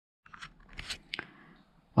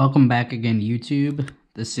Welcome back again, YouTube.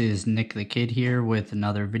 This is Nick the Kid here with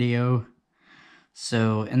another video.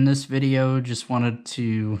 So in this video, just wanted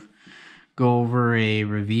to go over a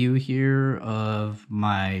review here of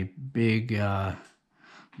my big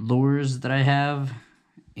lures that I have.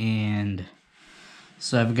 And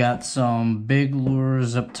so I've got some big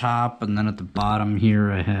lures up top, and then at the bottom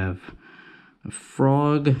here I have a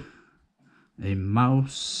frog, a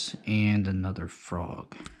mouse, and another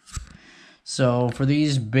frog. So for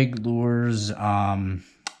these big lures,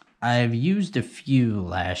 I've used a few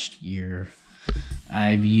last year.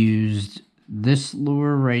 I've used this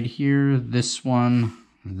lure right here, this one,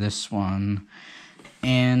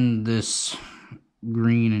 and this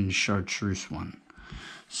green and chartreuse one.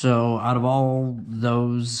 So out of all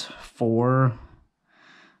those four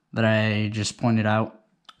that I just pointed out,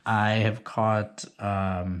 I have caught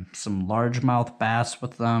some largemouth bass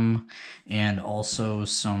with them, and also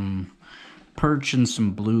some perch and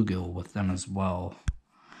some bluegill with them as well.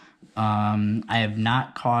 I have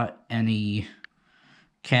not caught any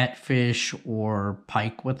catfish or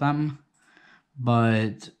pike with them,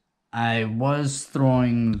 but I was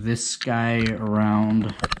throwing this guy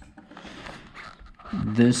around.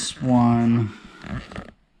 This one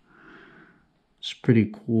is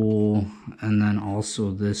pretty cool, and then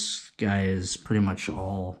also this guy is pretty much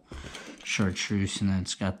all chartreuse, and then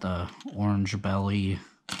it's got the orange belly.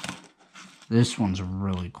 This one's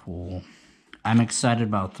really cool. I'm excited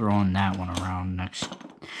about throwing that one around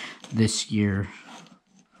this year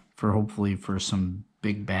for hopefully for some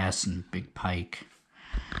big bass and big pike.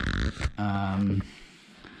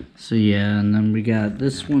 So yeah, and then we got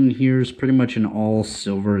this one here is pretty much an all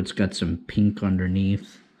silver. It's got some pink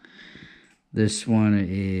underneath. This one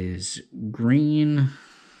is green.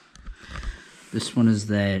 This one is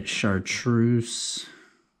that chartreuse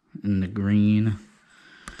in the green.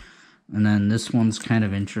 And then this one's kind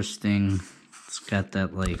of interesting. It's got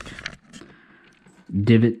that like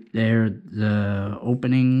divot there, the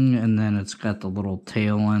opening, and then it's got the little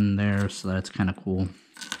tail end there, so that's kind of cool.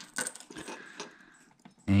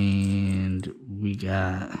 And we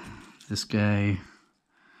got this guy.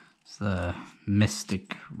 It's the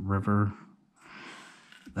Mystic River.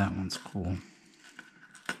 That one's cool.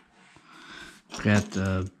 Got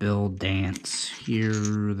the Bill Dance here.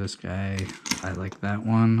 This guy, I like that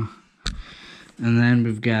one. And then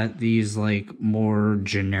we've got these like more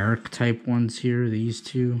generic type ones here, these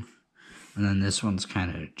two. And then this one's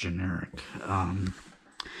kind of generic.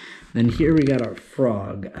 Then here we got our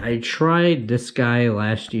frog. I tried this guy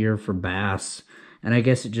last year for bass, and I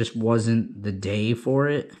guess it just wasn't the day for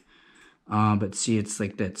it. But see, it's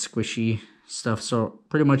like that squishy stuff. So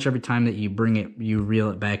pretty much every time that you bring it, you reel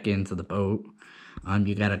it back into the boat.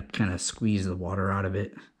 You gotta kind of squeeze the water out of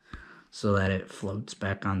it so that it floats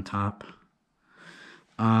back on top.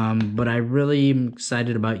 But I really am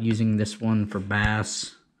excited about using this one for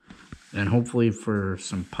bass, and hopefully for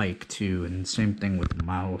some pike too. And same thing with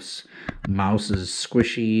mouse. Mouse is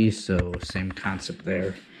squishy, so same concept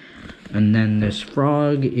there. And then this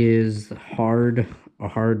frog is a hard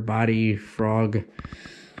body frog.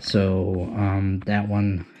 So that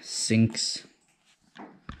one sinks.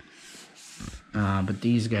 But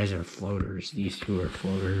these guys are floaters. These two are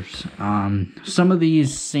floaters. Some of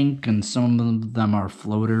these sink and some of them are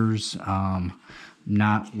floaters.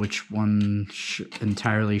 Not which one,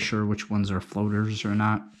 entirely sure which ones are floaters or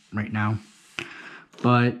not right now.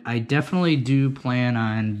 But I definitely do plan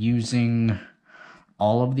on using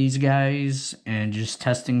all of these guys and just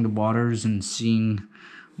testing the waters and seeing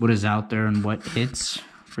what is out there and what hits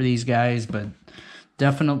for these guys. But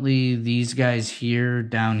definitely these guys here,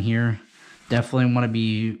 down here, definitely want to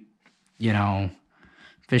be, you know,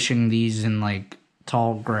 fishing these in like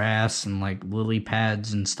tall grass and like lily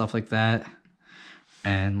pads and stuff like that,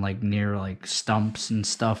 and like near like stumps and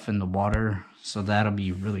stuff in the water. So that'll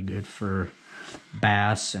be really good for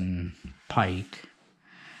bass and pike.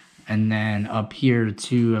 And then up here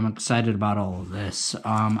too, I'm excited about all of this.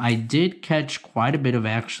 I did catch quite a bit of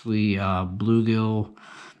actually bluegill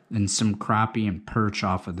and some crappie and perch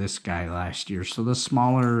off of this guy last year. So the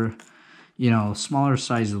smaller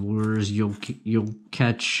size lures, you'll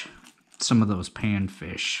catch some of those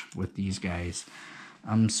panfish with these guys.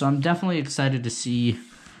 So I'm definitely excited to see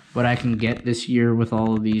what I can get this year with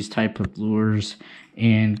all of these type of lures.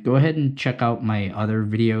 And go ahead and check out my other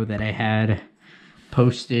video that I had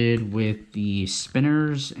posted with the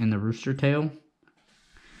spinners and the rooster tail.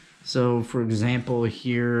 So for example,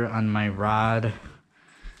 here on my rod,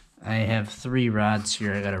 I have 3 rods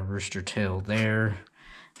here. I got a rooster tail there.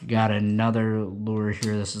 Got another lure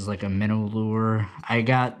here. This is like a minnow lure.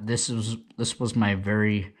 This was my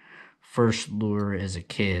very first lure as a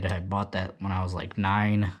kid. I bought that when I was like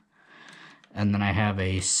 9. And then I have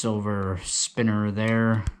a silver spinner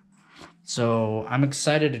there. So I'm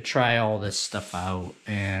excited to try all this stuff out,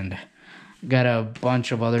 and got a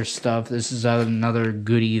bunch of other stuff. This is another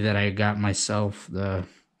goodie that I got myself, the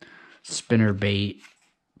spinner bait.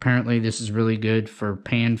 Apparently this is really good for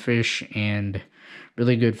panfish and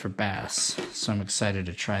really good for bass. So I'm excited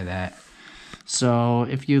to try that. So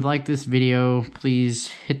if you like this video, please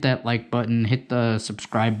hit that like button, hit the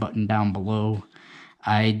subscribe button down below.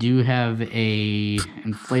 I do have a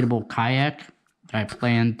inflatable kayak that I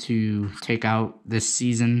plan to take out this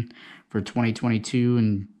season for 2022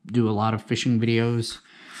 and do a lot of fishing videos.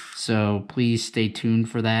 So please stay tuned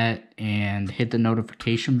for that and hit the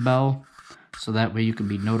notification bell so that way you can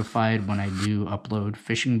be notified when I do upload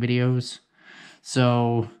fishing videos.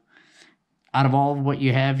 So out of all of what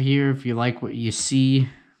you have here, if you like what you see,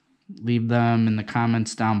 leave them in the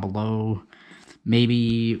comments down below.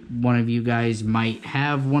 Maybe one of you guys might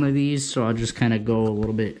have one of these, so I'll just kind of go a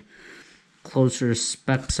little bit closer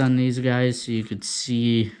specs on these guys so you could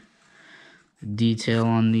see the detail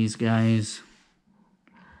on these guys.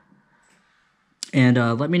 And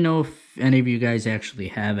let me know if any of you guys actually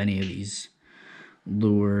have any of these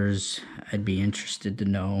lures. I'd be interested to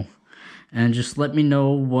know. And just let me know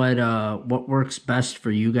what works best for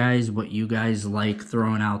you guys, what you guys like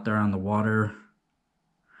throwing out there on the water.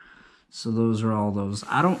 So those are all those.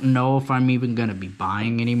 I don't know if I'm even going to be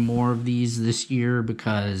buying any more of these this year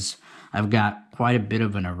because I've got quite a bit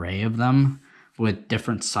of an array of them with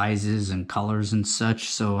different sizes and colors and such.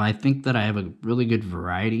 So I think that I have a really good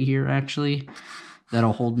variety here actually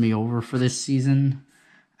that'll hold me over for this season.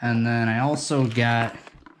 And then I also got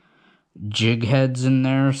jig heads in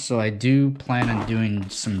there, so I do plan on doing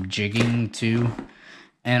some jigging too.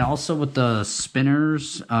 And also with the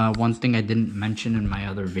spinners, one thing I didn't mention in my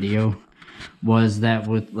other video was that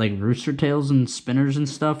with like rooster tails and spinners and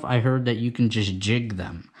stuff, I heard that you can just jig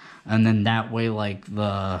them. And then that way like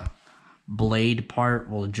the blade part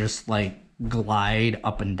will just like glide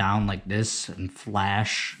up and down like this and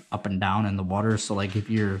flash up and down in the water. So like if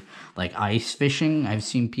you're like ice fishing, I've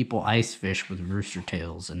seen people ice fish with rooster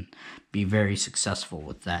tails and be very successful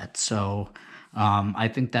with that. So I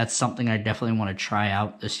think that's something I definitely want to try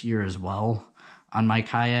out this year as well on my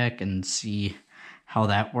kayak and see how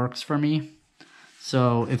that works for me.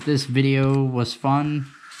 So if this video was fun,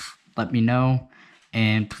 let me know,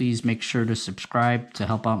 and please make sure to subscribe to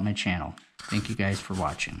help out my channel. Thank you guys for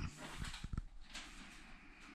watching.